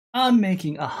I'm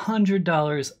making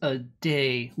 $100 a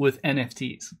day with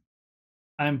NFTs.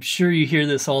 I'm sure you hear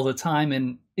this all the time,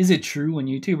 and is it true when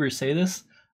YouTubers say this?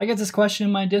 I get this question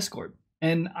in my Discord,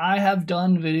 and I have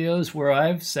done videos where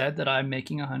I've said that I'm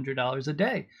making $100 a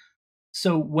day.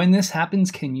 So when this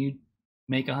happens, can you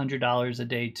make $100 a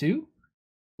day too?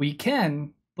 We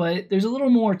can, but there's a little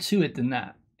more to it than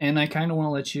that, and I kind of want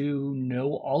to let you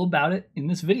know all about it in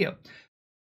this video.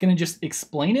 Going to just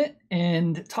explain it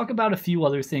and talk about a few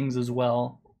other things as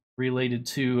well related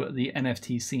to the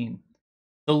NFT scene.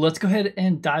 So let's go ahead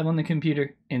and dive on the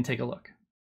computer and take a look.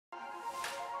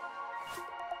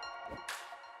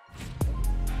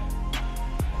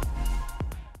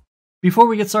 Before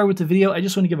we get started with the video, I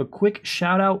just want to give a quick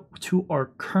shout out to our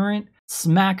current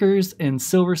Smakers and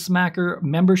Silver Smacker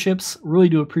memberships. Really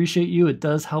do appreciate you. It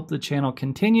does help the channel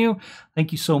continue.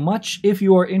 Thank you so much. If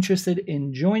you are interested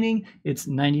in joining, it's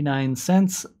 99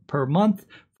 cents per month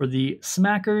for the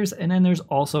Smackers, and then there's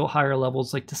also higher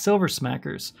levels like the Silver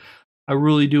Smackers. I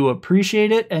really do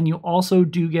appreciate it, and you also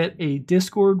do get a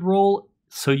Discord role,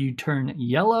 so you turn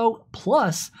yellow,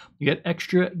 plus you get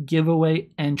extra giveaway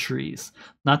entries.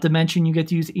 Not to mention you get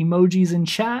to use emojis in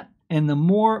chat, and the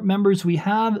more members we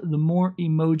have, the more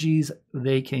emojis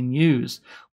they can use,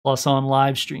 plus on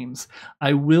live streams.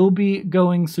 I will be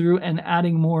going through and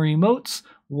adding more emotes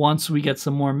once we get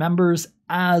some more members,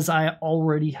 as I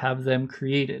already have them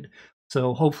created.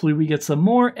 So hopefully we get some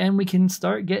more and we can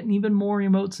start getting even more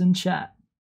emotes in chat.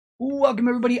 Welcome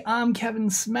everybody, I'm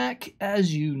Kevinsmak.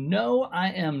 As you know, I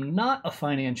am not a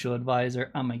financial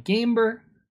advisor, I'm a gamer.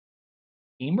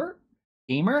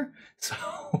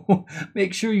 So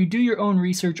make sure you do your own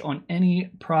research on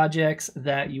any projects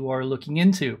that you are looking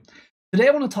into. Today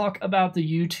I want to talk about the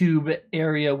YouTube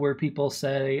area where people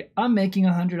say, I'm making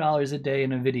 $100 a day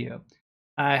in a video.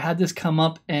 I had this come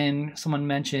up and someone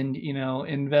mentioned,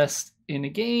 invest in a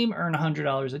game, earn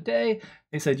 $100 a day.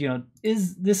 They said,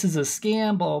 this is a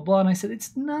scam, blah, blah, blah. And I said,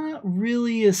 it's not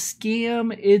really a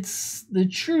scam. It's the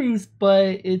truth,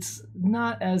 but it's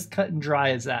not as cut and dry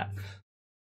as that.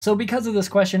 So because of this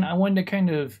question, I wanted to kind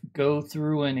of go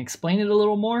through and explain it a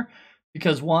little more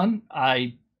because one,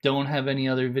 I don't have any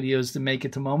other videos to make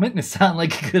at the moment and it sounded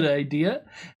like a good idea.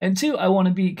 And two, I want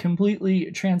to be completely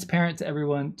transparent to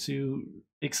everyone to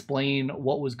explain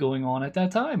what was going on at that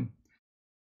time.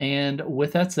 And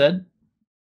with that said,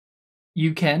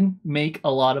 you can make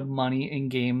a lot of money in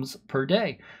games per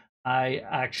day. I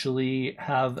actually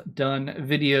have done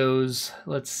videos,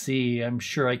 let's see, I'm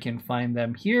sure I can find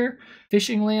them here.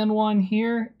 Fishing Land one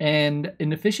here, and in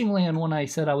the Fishing Land one I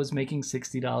said I was making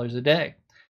 $60 a day.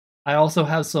 I also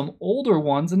have some older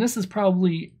ones, and this is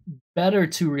probably better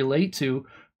to relate to.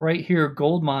 Right here,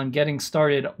 Goldmon getting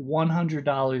started,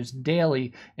 $100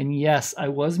 daily. And yes, I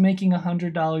was making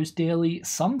 $100 daily,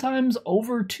 sometimes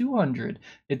over $200.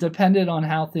 It depended on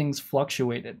how things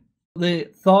fluctuated. The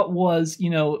thought was,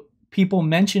 people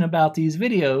mention about these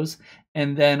videos,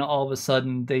 and then all of a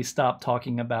sudden they stop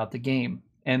talking about the game.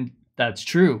 And that's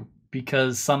true,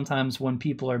 because sometimes when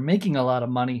people are making a lot of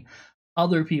money,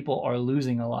 other people are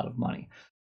losing a lot of money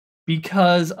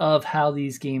because of how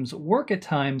these games work at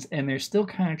times, and they're still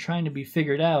kind of trying to be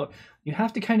figured out. You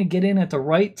have to kind of get in at the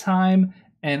right time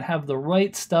and have the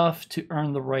right stuff to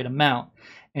earn the right amount.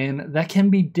 And that can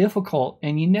be difficult,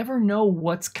 and you never know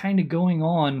what's kind of going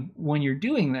on when you're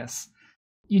doing this.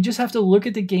 You just have to look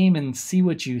at the game and see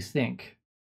what you think.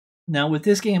 Now with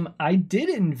this game, I did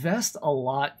invest a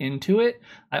lot into it.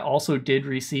 I also did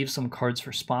receive some cards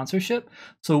for sponsorship.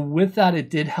 So with that, it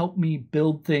did help me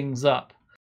build things up.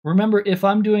 Remember, if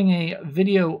I'm doing a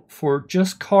video for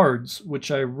just cards,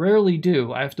 which I rarely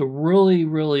do, I have to really,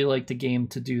 really like the game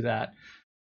to do that.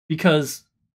 Because,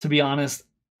 to be honest,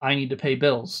 I need to pay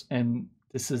bills, and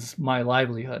this is my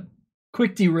livelihood.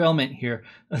 Quick derailment here.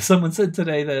 Someone said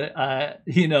today that,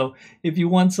 if you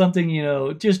want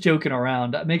something, just joking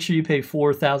around, make sure you pay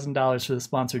 $4,000 for the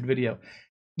sponsored video.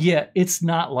 Yeah, it's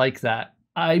not like that.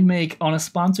 I make, on a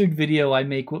sponsored video, I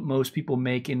make what most people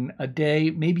make in a day,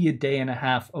 maybe a day and a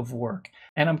half of work.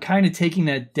 And I'm kind of taking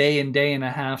that day and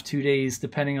a half, 2 days,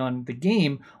 depending on the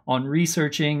game, on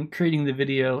researching, creating the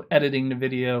video, editing the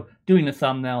video, doing the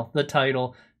thumbnail, the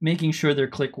title, making sure they're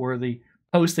click-worthy,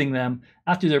 posting them.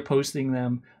 After they're posting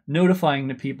them, notifying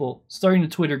the people, starting the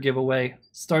Twitter giveaway,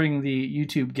 starting the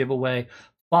YouTube giveaway,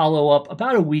 follow up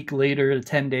about a week later,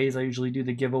 10 days, I usually do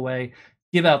the giveaway,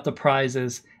 give out the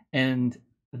prizes. And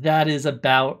that is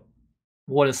about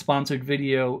what a sponsored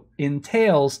video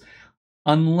entails,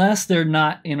 unless they're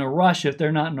not in a rush. If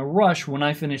they're not in a rush, when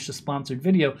I finish the sponsored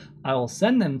video, I will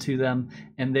send them to them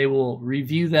and they will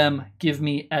review them, give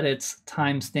me edits,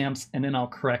 timestamps, and then I'll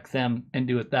correct them and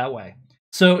do it that way.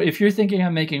 So if you're thinking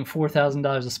I'm making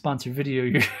 $4,000 a sponsored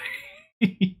video,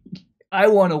 I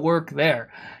want to work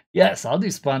there. Yes, I'll do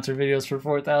sponsored videos for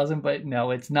 4,000, but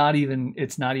no, it's not even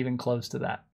close to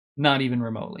that. Not even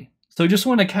remotely. So just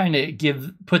want to kind of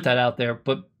put that out there.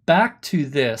 But back to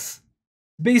this.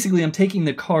 Basically, I'm taking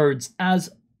the cards as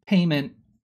payment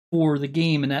for the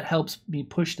game, and that helps me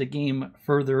push the game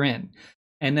further in.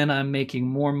 And then I'm making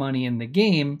more money in the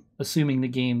game, assuming the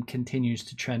game continues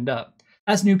to trend up.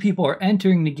 As new people are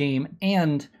entering the game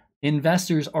and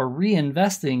investors are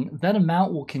reinvesting, that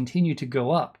amount will continue to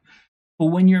go up. But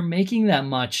when you're making that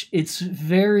much, it's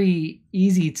very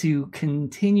easy to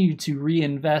continue to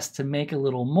reinvest to make a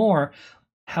little more.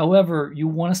 However, you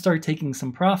want to start taking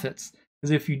some profits,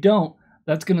 because if you don't,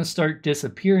 that's going to start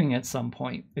disappearing at some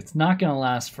point. It's not going to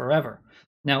last forever.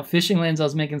 Now, fishing lands, I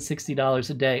was making $60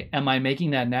 a day. Am I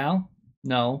making that now?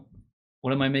 No.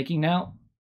 What am I making now?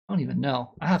 I don't even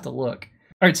know. I have to look.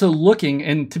 All right, so looking,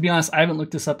 and to be honest, I haven't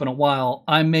looked this up in a while.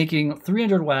 I'm making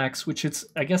 300 wax, which it's,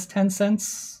 I guess, 10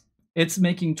 cents. It's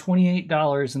making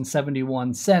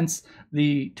 $28.71.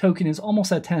 The token is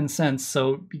almost at 10 cents,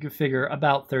 so you can figure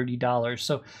about $30.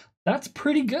 So that's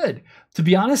pretty good. To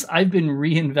be honest, I've been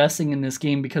reinvesting in this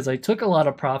game because I took a lot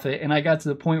of profit and I got to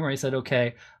the point where I said,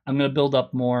 okay, I'm going to build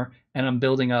up more, and I'm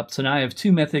building up. So now I have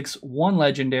 2 mythics, 1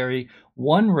 legendary,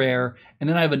 1 rare, and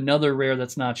then I have another rare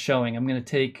that's not showing. I'm going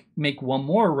to make 1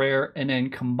 more rare and then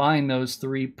combine those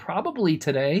 3 probably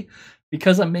today.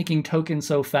 Because I'm making tokens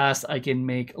so fast, I can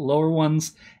make lower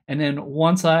ones. And then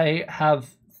once I have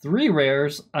 3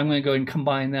 rares, I'm going to go and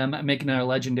combine them and make another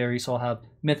legendary. So I'll have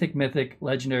mythic, mythic,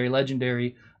 legendary,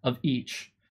 legendary of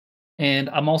each. And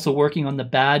I'm also working on the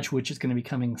badge, which is going to be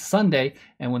coming Sunday.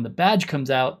 And when the badge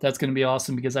comes out, that's going to be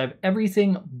awesome because I have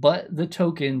everything but the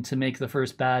token to make the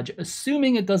first badge,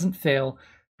 assuming it doesn't fail,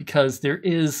 because there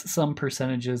is some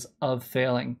percentages of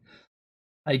failing.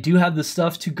 I do have the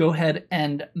stuff to go ahead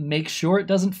and make sure it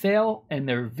doesn't fail, and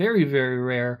they're very, very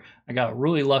rare. I got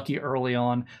really lucky early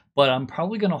on, but I'm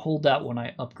probably going to hold that when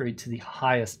I upgrade to the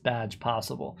highest badge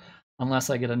possible,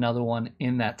 unless I get another one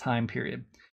in that time period.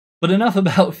 But enough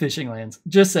about fishing lands.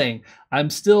 Just saying, I'm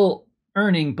still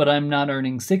earning, but I'm not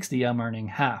earning 60, I'm earning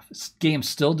half. This game's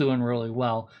still doing really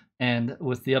well, and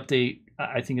with the update,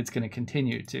 I think it's going to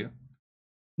continue to.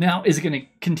 Now, is it going to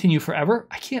continue forever?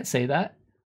 I can't say that.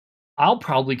 I'll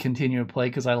probably continue to play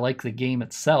because I like the game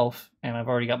itself and I've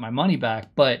already got my money back.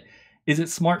 But is it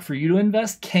smart for you to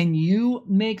invest? Can you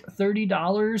make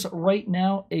 $30 right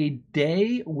now a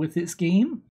day with this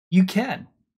game? You can.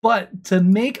 But to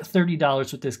make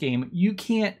 $30 with this game, you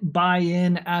can't buy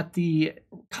in at the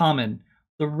common,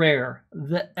 the rare,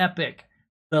 the epic,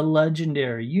 the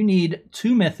legendary. You need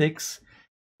 2 mythics,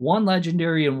 1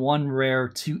 legendary, and 1 rare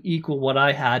to equal what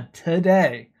I had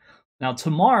today. Now,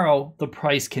 tomorrow, the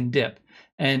price can dip.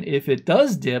 And if it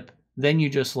does dip, then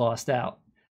you just lost out.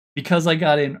 Because I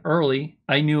got in early,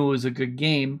 I knew it was a good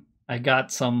game. I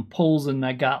got some pulls and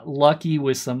I got lucky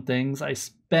with some things. I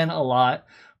spent a lot,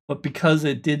 but because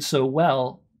it did so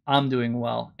well, I'm doing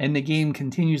well. And the game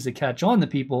continues to catch on to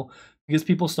people because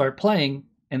people start playing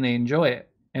and they enjoy it.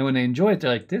 And when they enjoy it,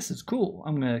 they're like, this is cool.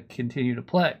 I'm going to continue to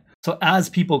play. So as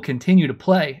people continue to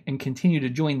play and continue to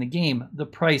join the game, the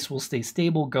price will stay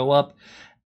stable, go up,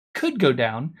 could go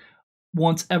down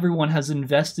once everyone has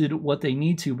invested what they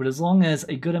need to. But as long as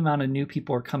a good amount of new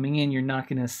people are coming in, you're not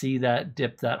going to see that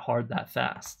dip that hard that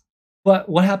fast. But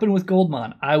what happened with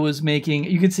Goldmon? I was making,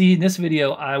 you can see in this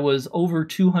video, I was over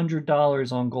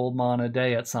 $200 on Goldmon a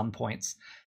day at some points.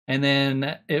 And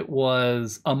then it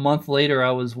was a month later,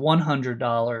 I was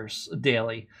 $100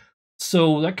 daily.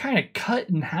 So they're kind of cut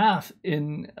in half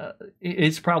in,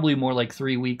 it's probably more like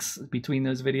 3 weeks between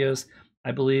those videos,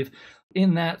 I believe.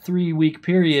 In that 3-week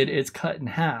period, it's cut in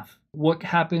half. What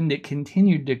happened? It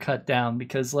continued to cut down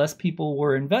because less people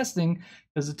were investing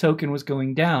because the token was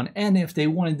going down. And if they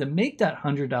wanted to make that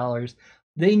 $100,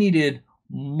 they needed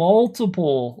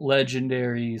multiple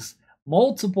legendaries,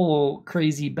 multiple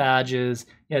crazy badges.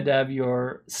 You had to have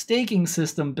your staking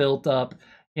system built up.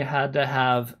 You had to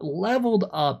have leveled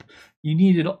up. You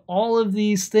needed all of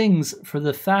these things for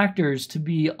the factors to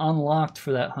be unlocked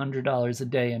for that $100 a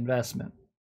day investment.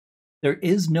 There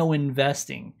is no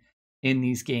investing in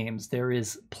these games. There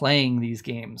is playing these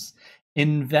games.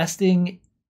 Investing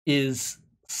is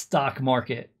stock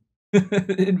market.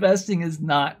 Investing is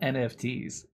not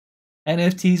NFTs.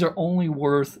 NFTs are only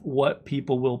worth what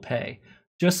people will pay,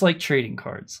 just like trading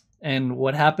cards. And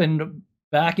what happened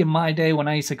back in my day when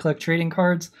I used to collect trading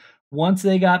cards, once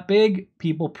they got big,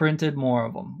 people printed more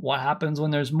of them. What happens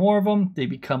when there's more of them? They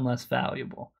become less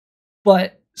valuable.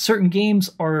 But certain games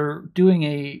are doing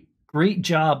a great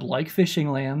job like fishing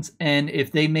lands, and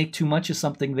if they make too much of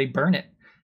something, they burn it.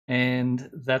 And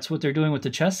that's what they're doing with the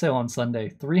chest sale on Sunday,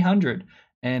 300.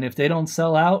 And if they don't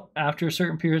sell out after a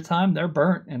certain period of time, they're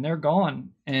burnt and they're gone.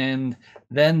 And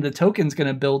then the token's going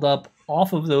to build up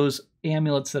off of those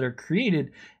amulets that are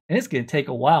created, and it's going to take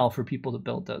a while for people to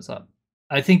build those up.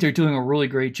 I think they're doing a really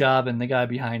great job, and the guy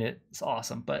behind it is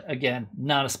awesome. But again,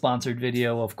 not a sponsored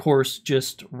video, of course,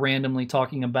 just randomly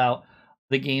talking about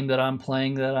the game that I'm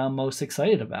playing that I'm most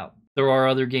excited about. There are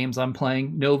other games I'm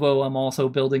playing. Novo, I'm also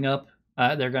building up.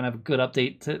 They're going to have a good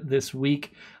update this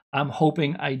week. I'm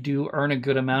hoping I do earn a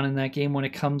good amount in that game when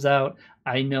it comes out.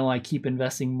 I know I keep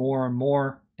investing more and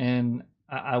more, and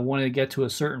I want to get to a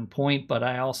certain point, but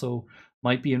I also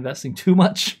might be investing too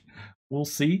much. We'll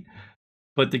see.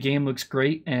 But the game looks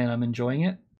great, and I'm enjoying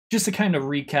it. Just to kind of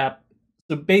recap,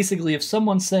 so basically, if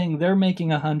someone's saying they're making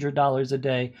 $100 a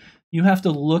day, you have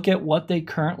to look at what they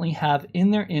currently have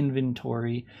in their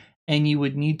inventory, and you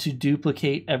would need to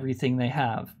duplicate everything they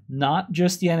have. Not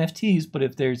just the NFTs, but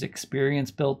if there's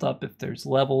experience built up, if there's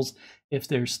levels, if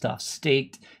there's stuff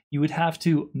staked, you would have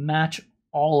to match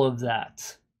all of that.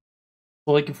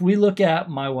 So like if we look at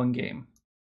my one game,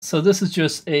 so this is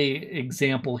just a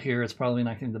example here. It's probably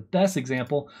not going to be the best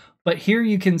example, but here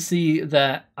you can see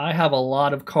that I have a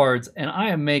lot of cards, and I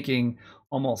am making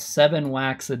almost 7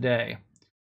 wax a day.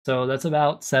 So that's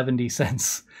about 70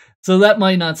 cents. So that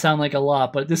might not sound like a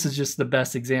lot, but this is just the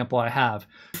best example I have.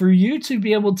 For you to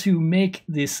be able to make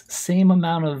this same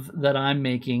amount of that I'm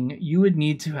making, you would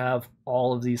need to have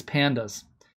all of these pandas.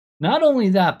 Not only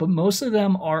that, but most of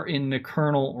them are in the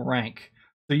Colonel rank.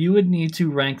 So you would need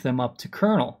to rank them up to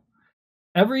Colonel.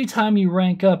 Every time you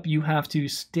rank up, you have to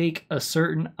stake a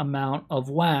certain amount of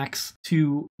wax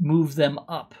to move them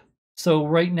up. So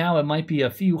right now it might be a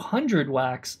few hundred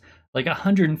wax, like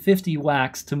 150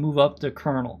 wax to move up to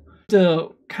Colonel.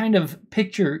 To kind of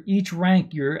picture each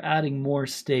rank, you're adding more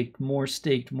staked, more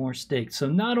staked, more staked. So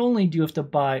not only do you have to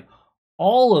buy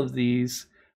all of these,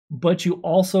 but you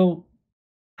also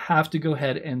have to go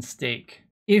ahead and stake.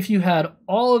 If you had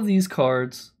all of these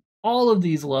cards, all of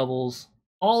these levels,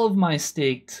 all of my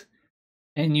staked,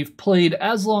 and you've played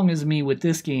as long as me with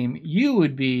this game, you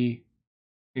would be,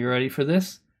 you ready for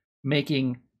this?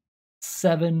 Making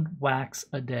 7 wax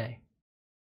a day.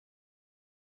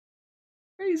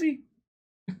 Crazy.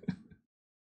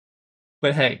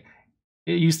 But hey,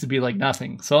 it used to be like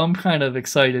nothing, so I'm kind of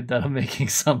excited that I'm making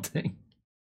something.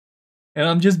 And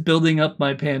I'm just building up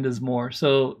my pandas more,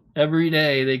 so every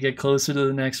day they get closer to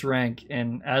the next rank,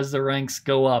 and as the ranks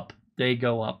go up, they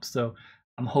go up. So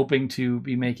I'm hoping to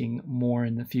be making more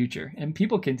in the future. And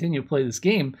people continue to play this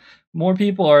game. More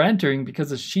people are entering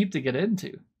because it's cheap to get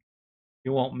into.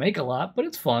 You won't make a lot, but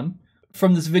it's fun.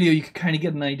 From this video, you can kind of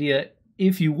get an idea.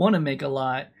 If you want to make a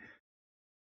lot,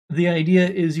 the idea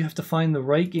is you have to find the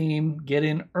right game, get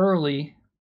in early,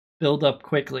 build up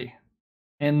quickly.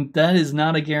 And that is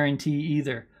not a guarantee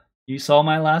either. You saw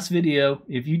my last video.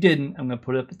 If you didn't, I'm going to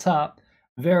put it at the top.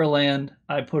 Veriland,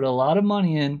 I put a lot of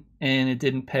money in, and it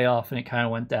didn't pay off, and it kind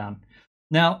of went down.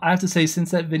 Now, I have to say,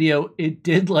 since that video, it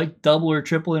did like double or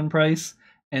triple in price,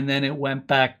 and then it went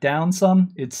back down some.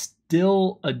 It's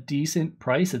still a decent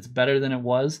price. It's better than it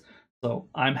was. So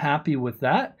I'm happy with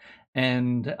that.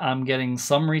 And I'm getting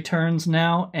some returns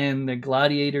now, and the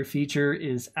gladiator feature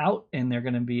is out, and they're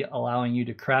going to be allowing you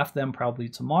to craft them probably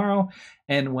tomorrow.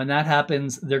 And when that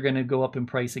happens, they're going to go up in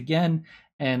price again.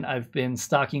 And I've been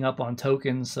stocking up on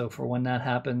tokens, so for when that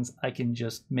happens, I can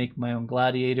just make my own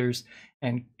gladiators.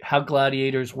 And how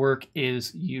gladiators work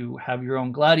is you have your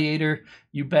own gladiator,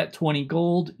 you bet 20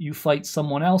 gold, you fight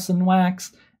someone else in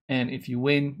wax, and if you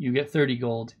win, you get 30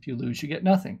 gold. If you lose, you get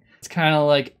nothing. It's kind of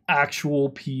like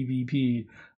actual PvP.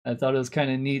 I thought it was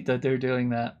kind of neat that they're doing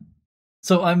that.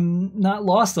 So I'm not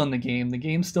lost on the game. The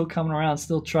game's still coming around,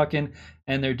 still trucking,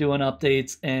 and they're doing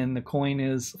updates, and the coin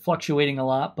is fluctuating a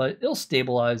lot, but it'll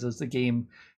stabilize as the game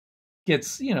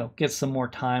gets some more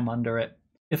time under it.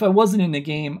 If I wasn't in the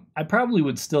game, I probably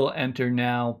would still enter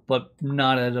now, but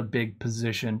not at a big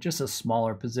position, just a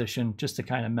smaller position, just to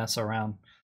kind of mess around.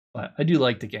 But I do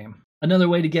like the game. Another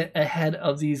way to get ahead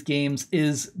of these games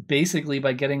is basically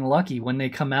by getting lucky. When they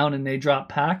come out and they drop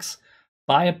packs,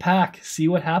 buy a pack, see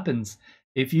what happens.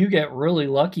 If you get really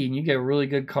lucky and you get really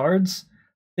good cards,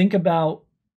 think about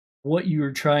what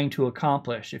you're trying to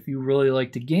accomplish. If you really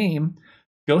like the game,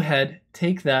 go ahead,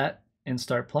 take that, and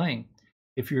start playing.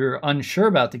 If you're unsure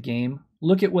about the game,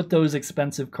 look at what those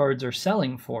expensive cards are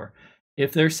selling for.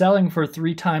 If they're selling for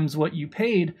 3 times what you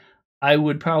paid, I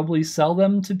would probably sell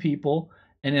them to people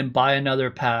and then buy another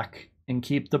pack and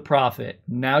keep the profit.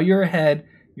 Now you're ahead,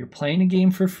 you're playing a game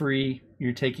for free,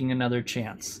 you're taking another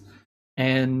chance.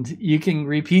 And you can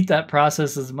repeat that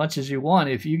process as much as you want.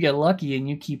 If you get lucky and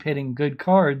you keep hitting good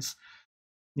cards,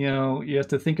 you know, you have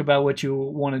to think about what you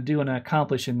want to do and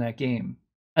accomplish in that game.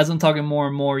 As I'm talking more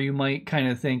and more, you might kind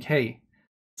of think, hey,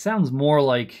 it sounds more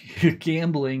like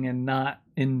gambling and not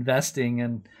investing.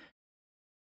 And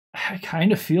I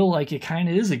kind of feel like it kind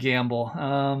of is a gamble.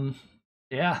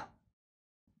 Yeah,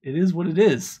 it is what it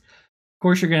is. Of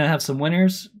course, you're going to have some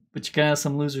winners, but you're going to have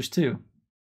some losers too.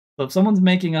 So if someone's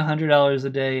making $100 a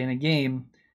day in a game,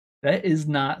 that is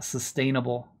not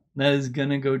sustainable. That is going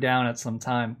to go down at some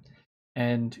time.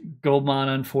 And Goldmon,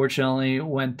 unfortunately,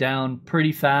 went down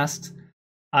pretty fast.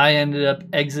 I ended up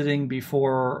exiting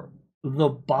before the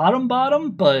bottom,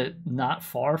 but not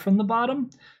far from the bottom.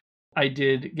 I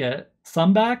did get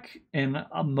some back, and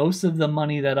most of the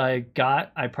money that I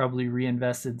got, I probably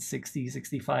reinvested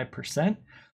 65%.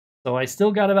 So I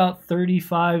still got about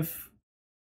 40%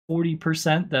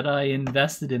 that I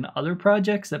invested in other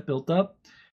projects that built up.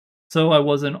 So I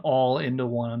wasn't all into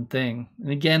one thing.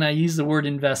 And again, I use the word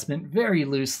investment very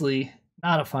loosely,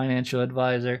 not a financial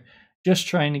advisor, just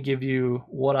trying to give you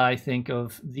what I think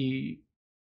of the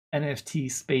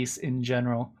NFT space in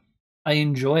general. I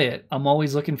enjoy it. I'm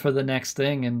always looking for the next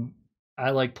thing, and I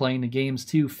like playing the games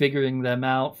too, figuring them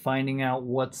out, finding out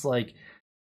what's like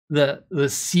the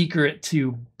secret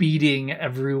to beating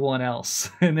everyone else.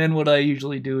 And then what I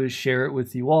usually do is share it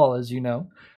with you all, as you know.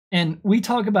 And we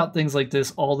talk about things like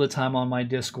this all the time on my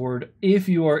Discord. If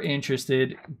you are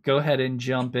interested, go ahead and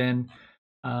jump in.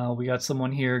 We got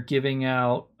someone here giving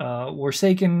out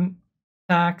Forsaken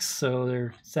packs, so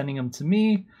they're sending them to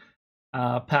me.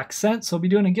 Packs sent, so I'll be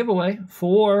doing a giveaway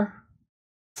for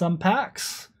some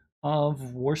packs of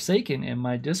Forsaken in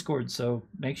my Discord. So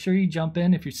make sure you jump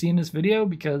in if you're seeing this video,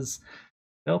 because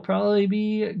they'll probably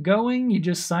be going. You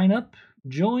just sign up,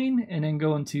 join, and then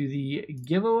go into the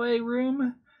giveaway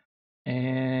room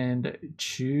and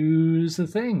choose a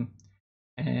thing.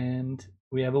 And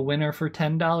we have a winner for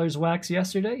 $10 wax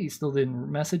yesterday. He still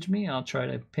didn't message me. I'll try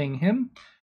to ping him.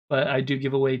 But I do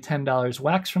give away $10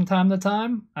 wax from time to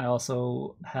time. I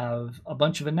also have a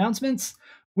bunch of announcements,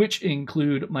 which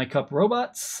include my cup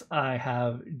robots. I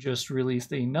have just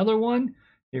released another one.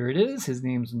 Here it is. His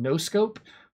name's No Scope.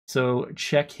 So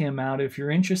check him out if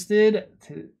you're interested.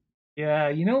 Yeah,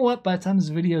 you know what? By the time this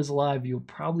video is live, you'll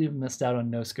probably have missed out on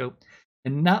No Scope.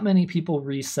 And not many people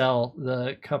resell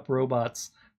the cup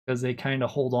robots because they kind of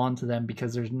hold on to them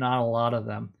because there's not a lot of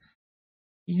them.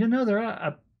 Even though they're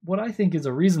at what I think is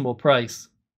a reasonable price.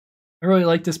 I really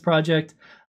like this project.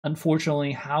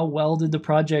 Unfortunately, how well did the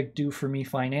project do for me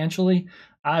financially?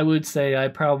 I would say I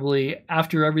probably,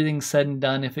 after everything's said and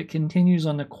done, if it continues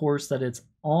on the course that it's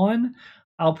on,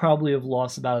 I'll probably have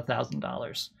lost about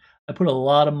 $1,000. I put a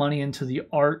lot of money into the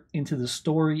art, into the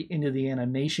story, into the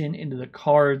animation, into the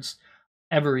cards,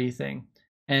 everything.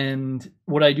 And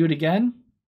would I do it again?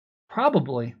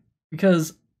 Probably,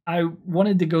 because I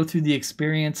wanted to go through the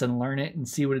experience and learn it and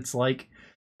see what it's like.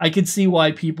 I could see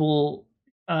why people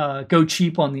go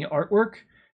cheap on the artwork,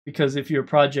 because if your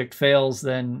project fails,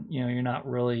 then you're not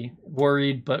really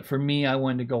worried. But for me, I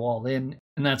wanted to go all in,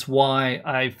 and that's why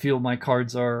I feel my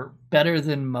cards are better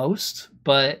than most.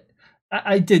 But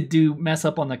I did mess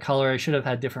up on the color. I should have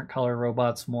had different color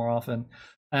robots more often.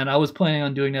 And I was planning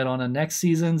on doing that on the next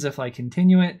seasons if I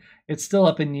continue it. It's still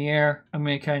up in the air. I'm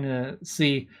going to kind of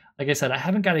see. Like I said, I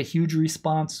haven't got a huge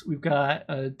response. We've got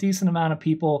a decent amount of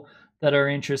people that are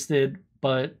interested,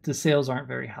 but the sales aren't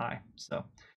very high. So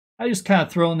I just kind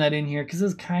of throwing that in here because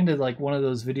it's kind of like one of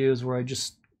those videos where I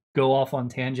just go off on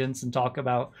tangents and talk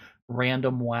about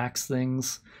random wax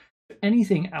things.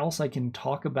 Anything else I can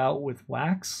talk about with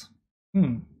wax?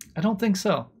 I don't think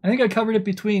so. I think I covered it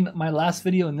between my last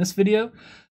video and this video.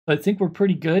 I think we're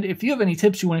pretty good. If you have any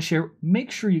tips you want to share,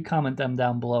 make sure you comment them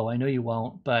down below. I know you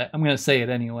won't, but I'm going to say it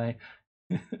anyway.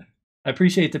 I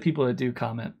appreciate the people that do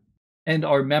comment. And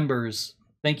our members.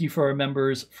 Thank you for our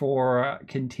members for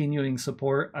continuing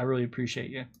support. I really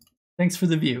appreciate you. Thanks for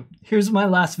the view. Here's my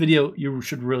last video you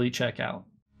should really check out.